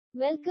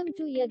Welcome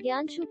to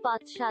Yagyanshu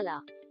Pathshala.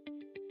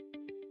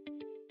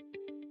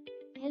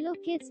 Hello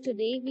kids,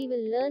 today we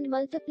will learn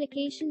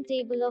multiplication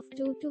table of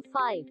 2 to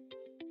 5.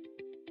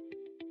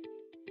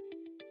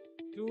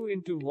 2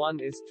 into 1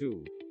 is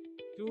 2.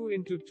 2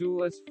 into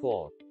 2 is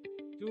 4.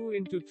 2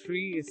 into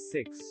 3 is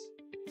 6.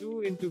 2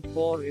 into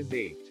 4 is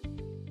 8.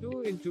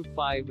 2 into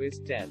 5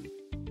 is 10.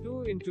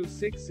 2 into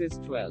 6 is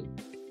 12.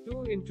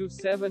 2 into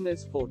 7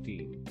 is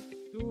 14.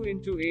 2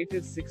 into 8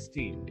 is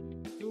 16.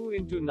 2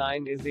 into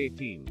 9 is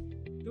 18.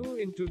 2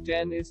 into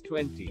 10 is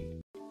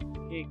 20.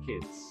 Hey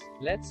kids,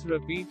 let's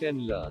repeat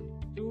and learn.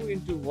 2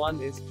 into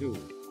 1 is 2.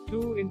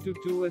 2 into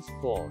 2 is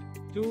 4.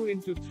 2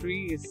 into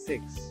 3 is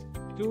 6.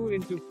 2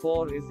 into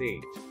 4 is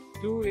 8.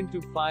 2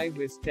 into 5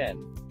 is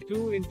 10.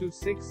 2 into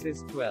 6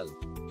 is 12.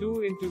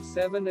 2 into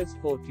 7 is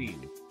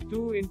 14.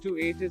 2 into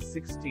 8 is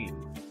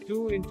 16.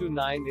 2 into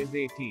 9 is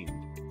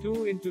 18.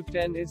 2 into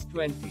 10 is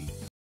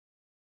 20.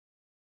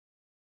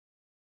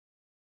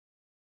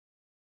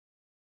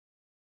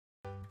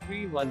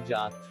 3 1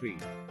 ja 3.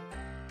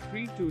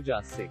 3 2 ja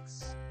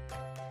 6.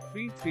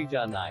 3 3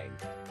 ja 9.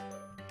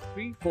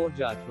 3 4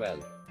 ja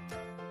 12.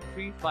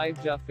 3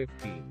 5 ja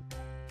 15.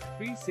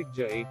 3 6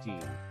 ja 18.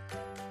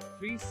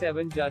 3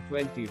 7 ja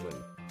 21.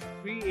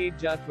 3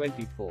 8 ja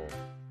 24.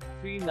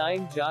 3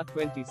 9 ja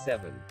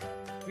 27.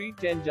 3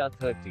 10 ja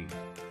 30.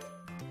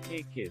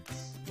 Hey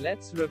kids,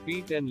 let's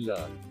repeat and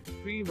learn.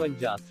 3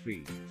 1 ja 3.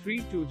 3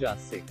 2 ja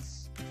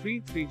 6. 3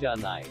 3 ja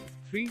 9.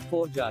 3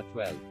 4 ja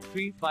 12.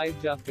 3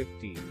 5 ja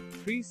 15.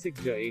 3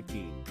 6 ja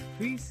 18.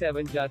 3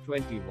 7 ja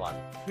 21.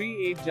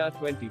 3 8 ja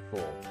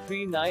 24.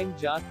 3 9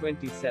 ja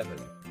 27.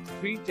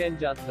 3 10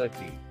 ja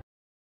 30.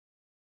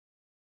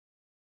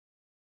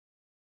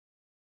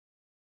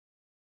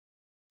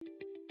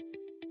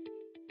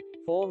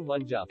 4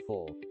 1 ja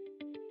 4.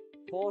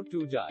 4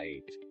 2 ja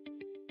 8.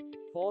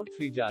 4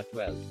 3 ja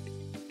 12.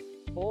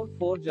 4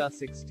 4 ja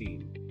 16.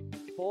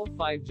 4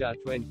 5 ja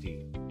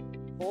 20.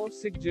 4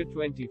 6 ja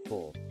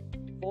 24.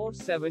 4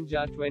 7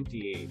 ja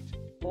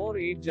 28. 4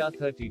 8 ja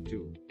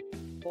 32.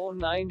 4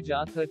 9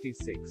 ja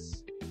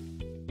 36.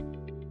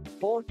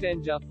 4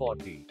 10 ja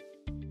 40.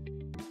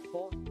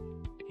 4.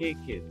 Hey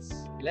kids,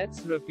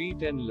 let's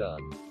repeat and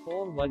learn.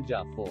 4 1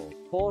 ja 4.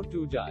 4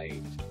 2 ja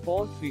 8.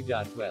 4 3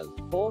 ja 12.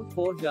 4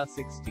 4 ja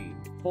 16.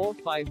 4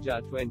 5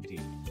 ja 20.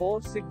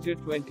 4 6 ja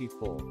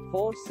 24.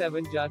 4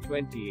 7 ja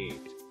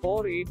 28.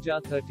 4 8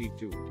 ja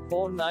 32.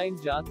 4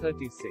 9 ja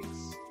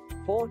 36.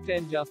 4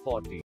 10 ja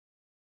 40.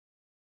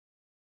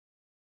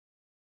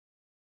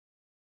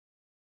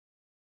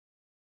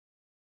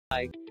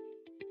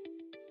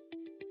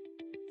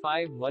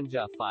 5 1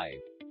 ja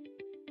 5.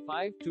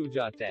 5 2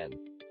 ja 10.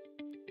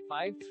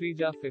 5 3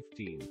 ja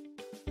 15.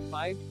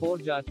 5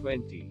 4 ja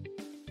 20.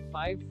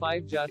 5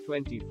 5 ja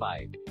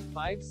 25.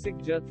 5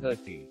 6 ja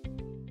 30.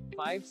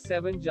 5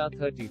 7 ja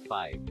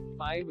 35.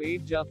 5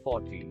 8 ja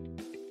 40.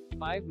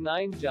 5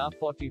 9 ja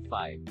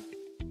 45.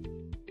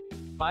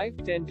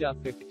 5 10 ja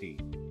 50.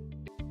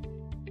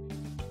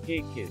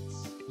 Hey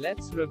kids,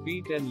 let's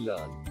repeat and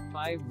learn.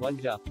 5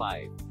 1 ja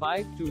 5.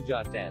 5 2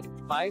 ja 10.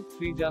 5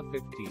 3 ja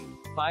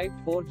 15. 5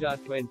 4 ja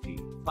 20.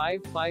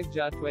 5 5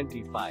 ja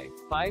 25.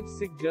 5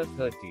 6 ja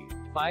 30.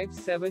 5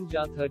 7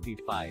 ja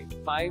 35.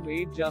 5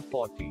 8 ja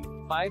 40.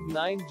 5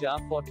 9 ja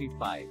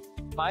 45.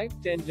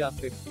 5 10 ja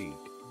 50.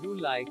 Do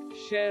like,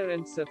 share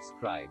and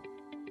subscribe.